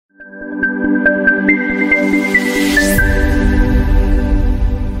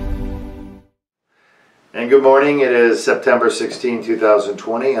good morning. It is September 16,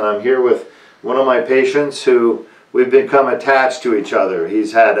 2020, and I'm here with one of my patients who we've become attached to each other.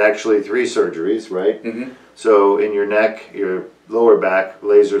 He's had actually 3 surgeries, right? Mm-hmm. So in your neck, your lower back,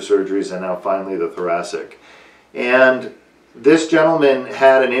 laser surgeries, and now finally the thoracic. And this gentleman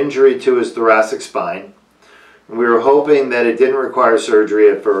had an injury to his thoracic spine. We were hoping that it didn't require surgery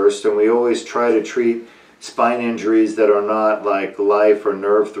at first, and we always try to treat spine injuries that are not like life or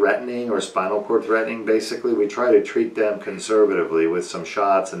nerve threatening or spinal cord threatening. Basically, we try to treat them conservatively with some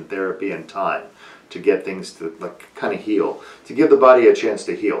shots and therapy and time to get things to like kind of heal, to give the body a chance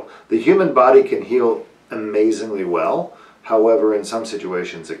to heal. The human body can heal amazingly well. However, in some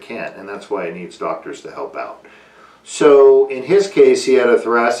situations it can't, and that's why it needs doctors to help out. So in his case, he had a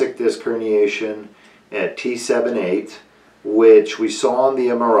thoracic disc herniation at T7-8, which we saw on the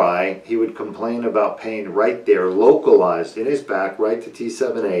MRI. He would complain about pain right there, localized in his back, right to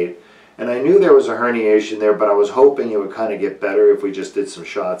T7-8. And I knew there was a herniation there, but I was hoping it would kind of get better if we just did some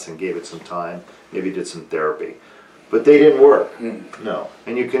shots and gave it some time, maybe did some therapy. But they didn't work, no.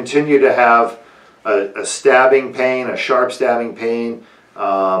 And you continue to have a stabbing pain, a sharp stabbing pain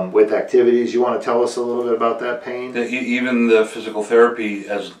with activities. You want to tell us a little bit about that pain? Even the physical therapy,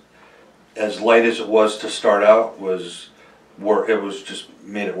 as light as it was to start out, it was just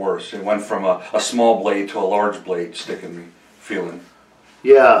made it worse. It went from a small blade to a large blade sticking me, feeling.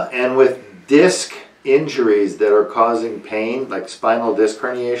 Yeah, and with disc injuries that are causing pain, like spinal disc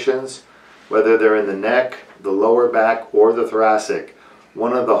herniations, whether they're in the neck, the lower back, or the thoracic,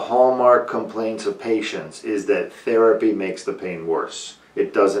 one of the hallmark complaints of patients is that therapy makes the pain worse.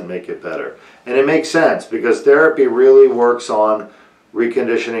 It doesn't make it better. And it makes sense because therapy really works on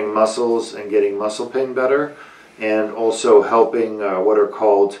reconditioning muscles and getting muscle pain better, and also helping what are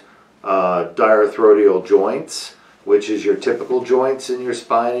called diarthrodial joints, which is your typical joints in your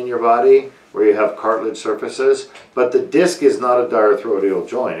spine and your body where you have cartilage surfaces. But the disc is not a diarthrodial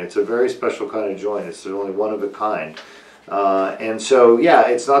joint. It's a very special kind of joint. It's only one of a kind. And so, yeah,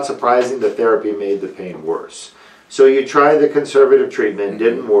 it's not surprising that therapy made the pain worse. So you tried the conservative treatment,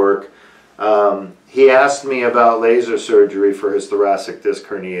 didn't work. He asked me about laser surgery for his thoracic disc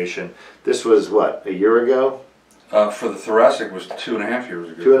herniation. This was, what, a year ago? For the thoracic was 2.5 years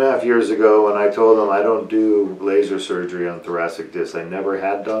ago. 2.5 years ago, and I told him I don't do laser surgery on thoracic disc. I never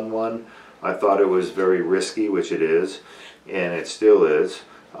had done one. I thought it was very risky, which it is, and it still is.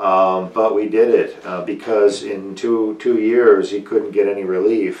 But we did it because in two years he couldn't get any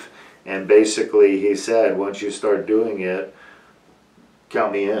relief. And basically he said, once you start doing it,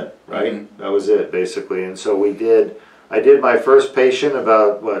 count me in, right? Mm-hmm. That was it, basically. And so we did. I did my first patient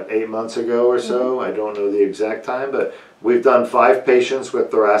about, what, 8 months ago or so. I don't know the exact time, but we've done 5 patients with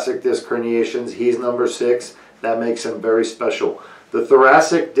thoracic disc herniations. He's number 6. That makes him very special. The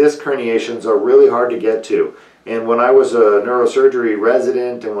thoracic disc herniations are really hard to get to. And when I was a neurosurgery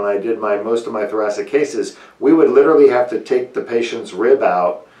resident and when I did most of my thoracic cases, we would literally have to take the patient's rib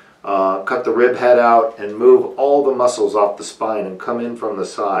out, cut the rib head out, and move all the muscles off the spine and come in from the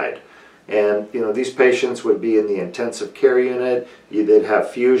side. And you know, these patients would be in the intensive care unit. They'd have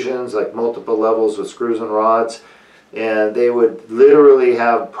fusions, like multiple levels with screws and rods, and they would literally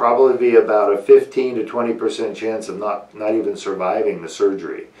have probably be about a 15 to 20% chance of not even surviving the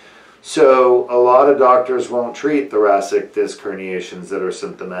surgery. So a lot of doctors won't treat thoracic disc herniations that are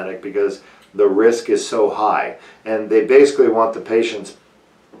symptomatic because the risk is so high, and they basically want the patients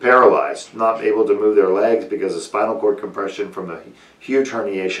paralyzed, not able to move their legs because of spinal cord compression from a huge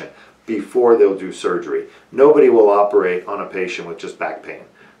herniation, before they'll do surgery. Nobody will operate on a patient with just back pain,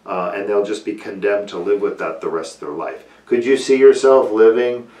 and they'll just be condemned to live with that the rest of their life. Could you see yourself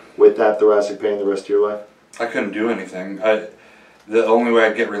living with that thoracic pain the rest of your life? I couldn't do anything. The only way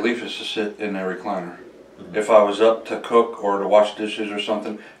I'd get relief is to sit in a recliner. Mm-hmm. If I was up to cook or to wash dishes or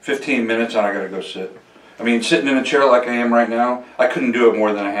something, 15 minutes and I gotta go sit. I mean, sitting in a chair like I am right now, I couldn't do it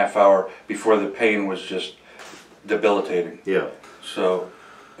more than a half hour before the pain was just debilitating. Yeah. So,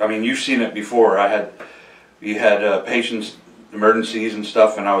 I mean, you've seen it before. You had patients, emergencies and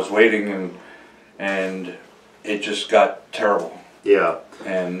stuff, and I was waiting, and it just got terrible. Yeah.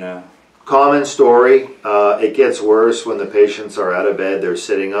 And common story. It gets worse when the patients are out of bed. They're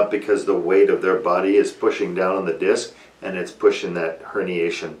sitting up because the weight of their body is pushing down on the disc, and it's pushing that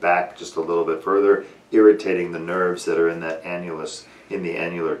herniation back just a little bit further, irritating the nerves that are in that annulus, in the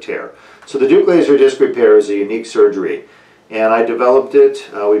annular tear. So the Deuk laser disc repair is a unique surgery. And I developed it.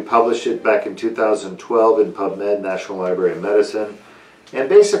 We published it back in 2012 in PubMed, National Library of Medicine. And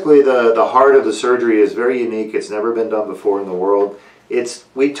basically the heart of the surgery is very unique. It's never been done before in the world.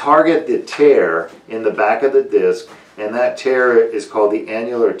 We target the tear in the back of the disc, and that tear is called the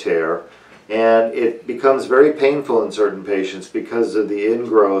annular tear. And it becomes very painful in certain patients because of the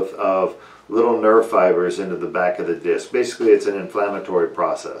ingrowth of little nerve fibers into the back of the disc. Basically, it's an inflammatory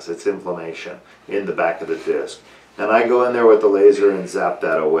process. It's inflammation in the back of the disc. And I go in there with the laser and zap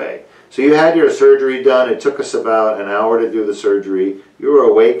that away. So you had your surgery done. It took us about an hour to do the surgery. You were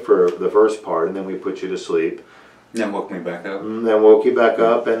awake for the first part, and then we put you to sleep. Then woke me back up. Then woke you back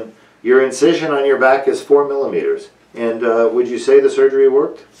up, and your incision on your back is 4 millimeters. And would you say the surgery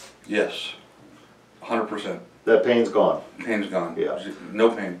worked? Yes, 100%. That pain's gone. Pain's gone. Yeah. No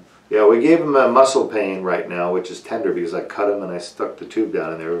pain. Yeah, we gave him a muscle pain right now, which is tender because I cut him and I stuck the tube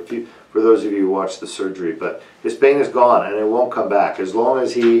down in there. For those of you who watched the surgery, but his pain is gone and it won't come back as long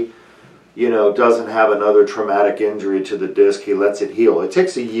as he, you know, doesn't have another traumatic injury to the disc. He lets it heal. It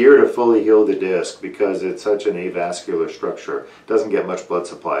takes a year to fully heal the disc because it's such an avascular structure. It doesn't get much blood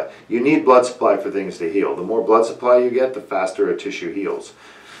supply. You need blood supply for things to heal. The more blood supply you get, the faster a tissue heals.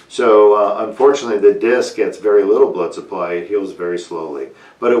 So unfortunately, the disc gets very little blood supply. It heals very slowly,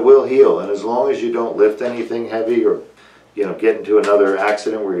 but it will heal. And as long as you don't lift anything heavy or, you know, get into another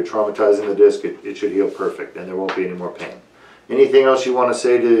accident where you're traumatizing the disc, it should heal perfect, and there won't be any more pain. Anything else you want to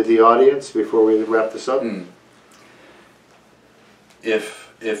say to the audience before we wrap this up?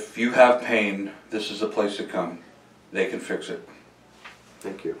 If you have pain, this is a place to come. They can fix it.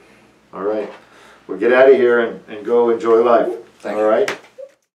 Thank you. All right. We'll get out of here and go enjoy life. Thank you. All right.